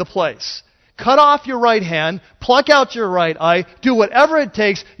avoid the place. Cut off your right hand, pluck out your right eye, do whatever it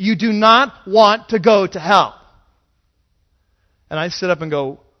takes. You do not want to go to hell. And I sit up and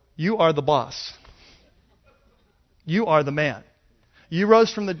go, you are the boss. You are the man. You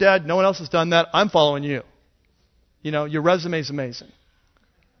rose from the dead. No one else has done that. I'm following you. You know, your resume is amazing.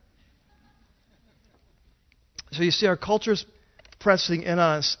 So you see, our culture's pressing in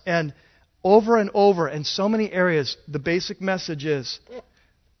on us, and over, in so many areas, the basic message is,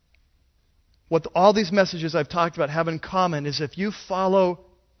 what all these messages I've talked about have in common is if you follow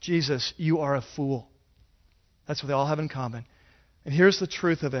Jesus, you are a fool. That's what they all have in common. And here's the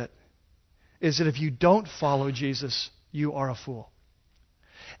truth of it, is that if you don't follow Jesus, you are a fool.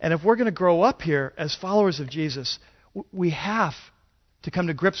 And if we're going to grow up here as followers of Jesus, we have to come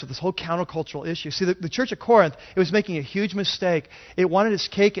to grips with this whole countercultural issue. See, the church at Corinth, it was making a huge mistake. It wanted its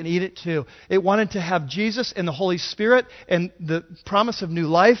cake and eat it too. It wanted to have Jesus and the Holy Spirit and the promise of new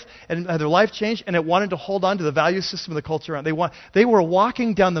life and their life change, and it wanted to hold on to the value system of the culture around. They were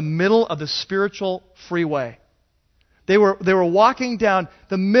walking down the middle of the spiritual freeway. They were walking down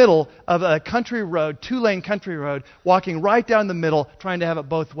the middle of a country road, 2-lane country road, walking right down the middle, trying to have it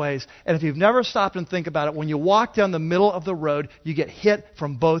both ways. And if you've never stopped and think about it, when you walk down the middle of the road, you get hit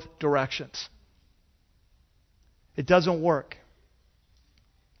from both directions. It doesn't work.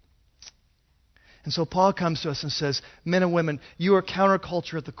 And so Paul comes to us and says, men and women, you are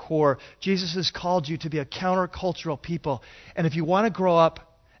counterculture at the core. Jesus has called you to be a countercultural people. And if you want to grow up,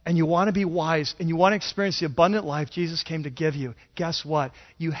 and you want to be wise, and you want to experience the abundant life Jesus came to give you, guess what?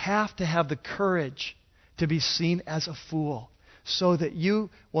 You have to have the courage to be seen as a fool so that you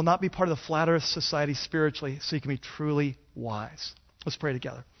will not be part of the flat earth society spiritually, so you can be truly wise. Let's pray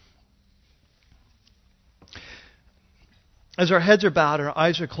together. As our heads are bowed and our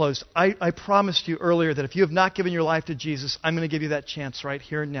eyes are closed, I promised you earlier that if you have not given your life to Jesus, I'm going to give you that chance right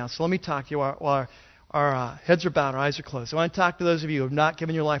here and now. So let me talk to you while our heads are bowed, our eyes are closed. I want to talk to those of you who have not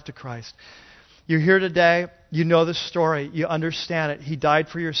given your life to Christ. You're here today. You know the story. You understand it. He died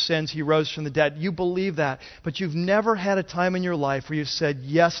for your sins. He rose from the dead. You believe that. But you've never had a time in your life where you've said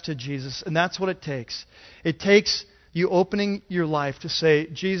yes to Jesus. And that's what it takes. It takes you opening your life to say,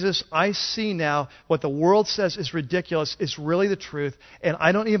 Jesus, I see now what the world says is ridiculous is really the truth. And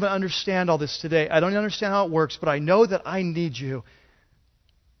I don't even understand all this today. I don't understand how it works, but I know that I need you.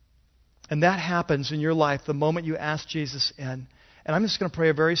 And that happens in your life the moment you ask Jesus in. And I'm just going to pray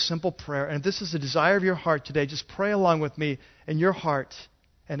a very simple prayer. And if this is the desire of your heart today, just pray along with me in your heart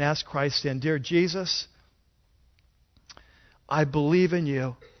and ask Christ in. Dear Jesus, I believe in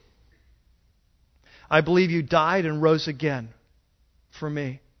you. I believe you died and rose again for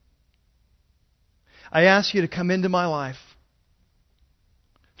me. I ask you to come into my life,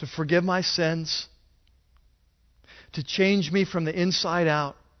 to forgive my sins, to change me from the inside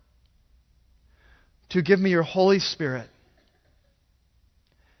out, to give me your Holy Spirit,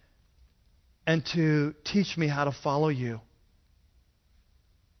 and to teach me how to follow you.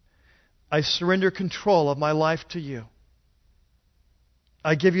 I surrender control of my life to you.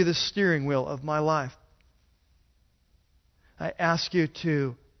 I give you the steering wheel of my life. I ask you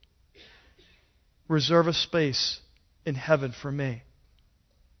to reserve a space in heaven for me.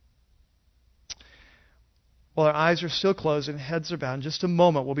 While our eyes are still closed and heads are bowed, in just a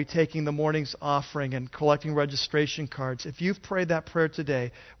moment we'll be taking the morning's offering and collecting registration cards. If you've prayed that prayer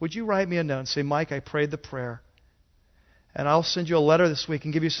today, would you write me a note and say, Mike, I prayed the prayer. And I'll send you a letter this week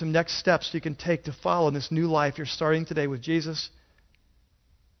and give you some next steps you can take to follow in this new life you're starting today with Jesus.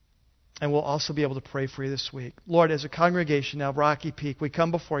 And we'll also be able to pray for you this week. Lord, as a congregation now, Rocky Peak, we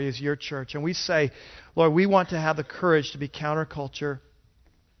come before you as your church, and we say, Lord, we want to have the courage to be counterculture.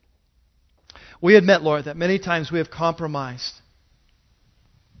 We admit, Lord, that many times we have compromised.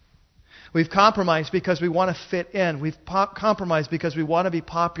 We've compromised because we want to fit in. We've compromised because we want to be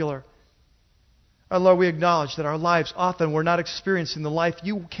popular. And Lord, we acknowledge that our lives often we're not experiencing the life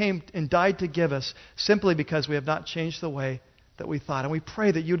you came and died to give us simply because we have not changed the way that we thought. And we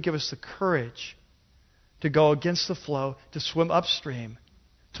pray that you would give us the courage to go against the flow, to swim upstream,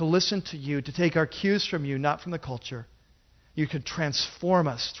 to listen to you, to take our cues from you, not from the culture. You could transform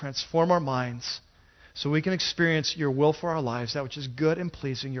us, transform our minds, so we can experience your will for our lives, that which is good and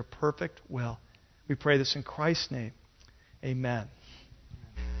pleasing, your perfect will. We pray this in Christ's name. Amen.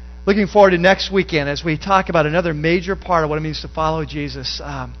 Looking forward to next weekend as we talk about another major part of what it means to follow Jesus.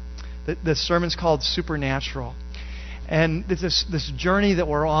 The sermon's called Supernatural. And this journey that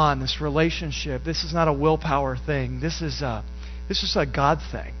we're on, this relationship, this is not a willpower thing. This is a God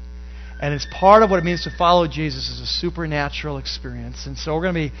thing. And it's part of what it means to follow Jesus is a supernatural experience. And so we're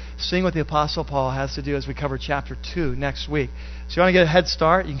going to be seeing what the Apostle Paul has to do as we cover chapter 2 next week. So you want to get a head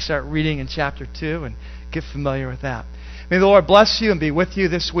start, you can start reading in chapter 2 and get familiar with that. May the Lord bless you and be with you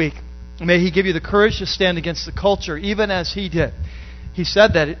this week. May He give you the courage to stand against the culture, even as He did. He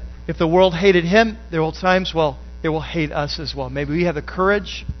said that if the world hated Him, there will times, they will hate us as well. Maybe we have the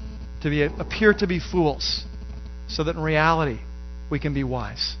courage to appear to be fools, so that in reality, we can be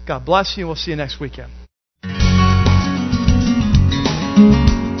wise. God bless you. We'll see you next weekend.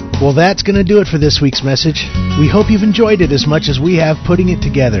 Well, that's going to do it for this week's message. We hope you've enjoyed it as much as we have putting it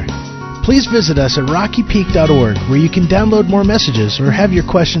together. Please visit us at rockypeak.org, where you can download more messages or have your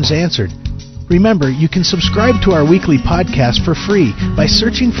questions answered. Remember, you can subscribe to our weekly podcast for free by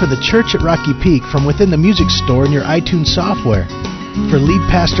searching for The Church at Rocky Peak from within the music store in your iTunes software. For lead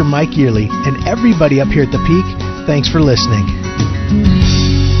pastor Mike Yearley and everybody up here at the Peak, thanks for listening.